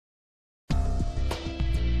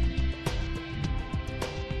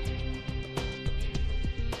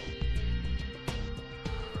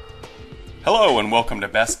Hello and welcome to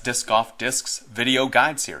Best Disc Golf Discs video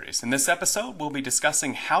guide series. In this episode, we'll be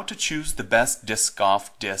discussing how to choose the best disc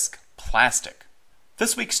golf disc plastic.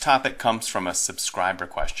 This week's topic comes from a subscriber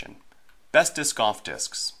question. Best disc golf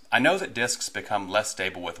discs. I know that discs become less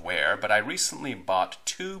stable with wear, but I recently bought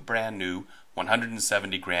two brand new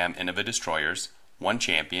 170 gram Innova Destroyers, one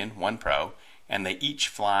Champion, one Pro, and they each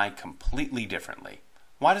fly completely differently.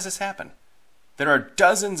 Why does this happen? There are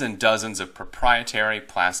dozens and dozens of proprietary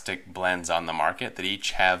plastic blends on the market that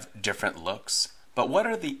each have different looks. But what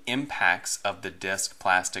are the impacts of the disc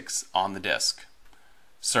plastics on the disc?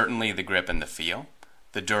 Certainly the grip and the feel,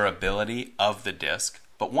 the durability of the disc,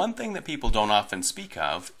 but one thing that people don't often speak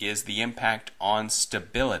of is the impact on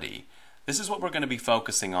stability. This is what we're going to be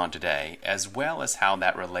focusing on today, as well as how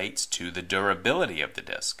that relates to the durability of the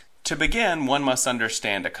disc. To begin, one must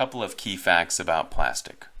understand a couple of key facts about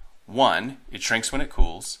plastic. One, it shrinks when it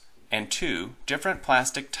cools, and two, different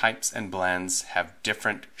plastic types and blends have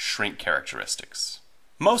different shrink characteristics.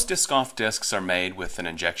 Most disc golf discs are made with an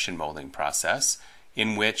injection molding process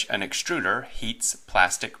in which an extruder heats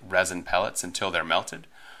plastic resin pellets until they're melted,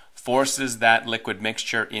 forces that liquid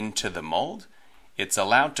mixture into the mold. It's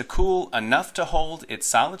allowed to cool enough to hold its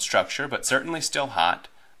solid structure, but certainly still hot.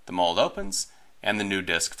 The mold opens, and the new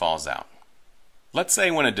disc falls out. Let's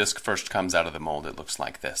say when a disc first comes out of the mold, it looks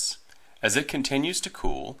like this. As it continues to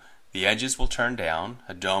cool, the edges will turn down,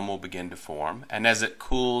 a dome will begin to form, and as it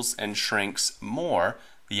cools and shrinks more,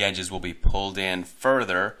 the edges will be pulled in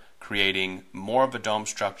further, creating more of a dome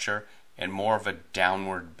structure and more of a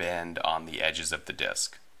downward bend on the edges of the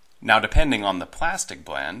disc. Now, depending on the plastic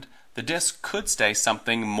blend, the disc could stay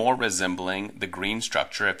something more resembling the green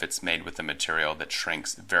structure if it's made with a material that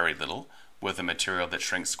shrinks very little. With a material that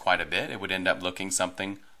shrinks quite a bit, it would end up looking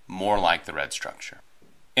something more like the red structure.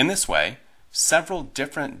 In this way, several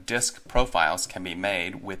different disc profiles can be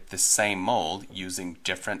made with the same mold using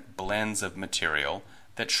different blends of material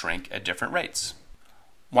that shrink at different rates.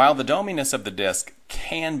 While the dominess of the disc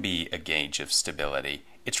can be a gauge of stability,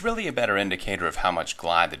 it's really a better indicator of how much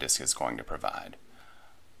glide the disc is going to provide.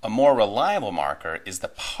 A more reliable marker is the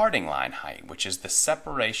parting line height, which is the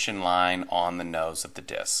separation line on the nose of the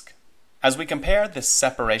disc. As we compare the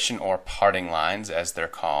separation or parting lines, as they're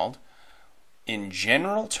called, in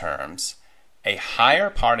general terms, a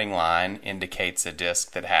higher parting line indicates a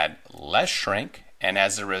disc that had less shrink and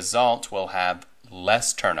as a result will have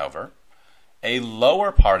less turnover. A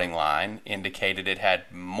lower parting line indicated it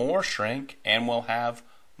had more shrink and will have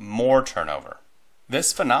more turnover.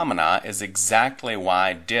 This phenomena is exactly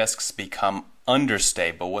why discs become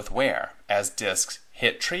understable with wear. As discs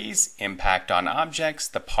hit trees, impact on objects,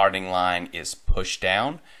 the parting line is pushed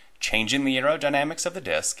down, changing the aerodynamics of the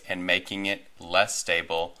disc and making it less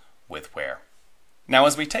stable with wear. Now,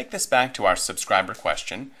 as we take this back to our subscriber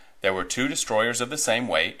question, there were two destroyers of the same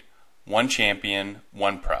weight, one Champion,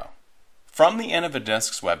 one Pro. From the Innova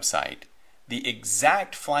Discs website, the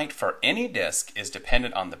exact flight for any disc is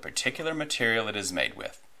dependent on the particular material it is made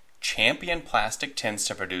with. Champion plastic tends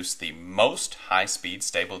to produce the most high-speed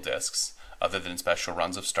stable discs, other than special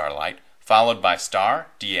runs of Starlight, followed by Star,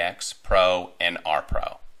 DX, Pro, and R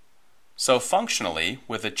Pro. So functionally,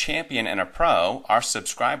 with a Champion and a Pro, our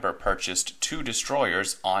subscriber purchased two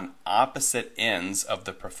destroyers on opposite ends of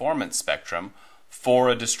the performance spectrum for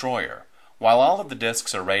a destroyer. While all of the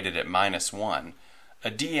discs are rated at -1,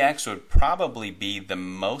 a DX would probably be the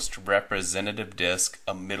most representative disc,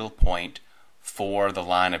 a middle point for the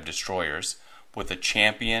line of destroyers, with a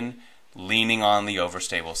Champion leaning on the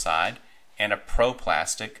overstable side and a Pro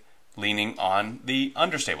plastic leaning on the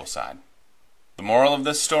understable side. The moral of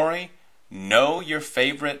this story? Know your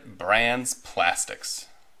favorite brand's plastics.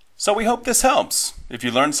 So we hope this helps. If you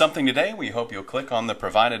learned something today, we hope you'll click on the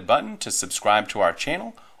provided button to subscribe to our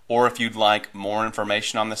channel, or if you'd like more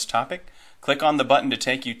information on this topic, click on the button to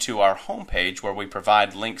take you to our homepage where we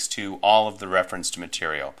provide links to all of the referenced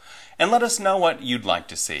material. And let us know what you'd like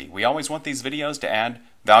to see. We always want these videos to add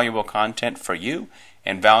valuable content for you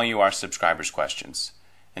and value our subscribers' questions.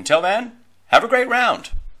 Until then, have a great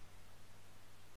round!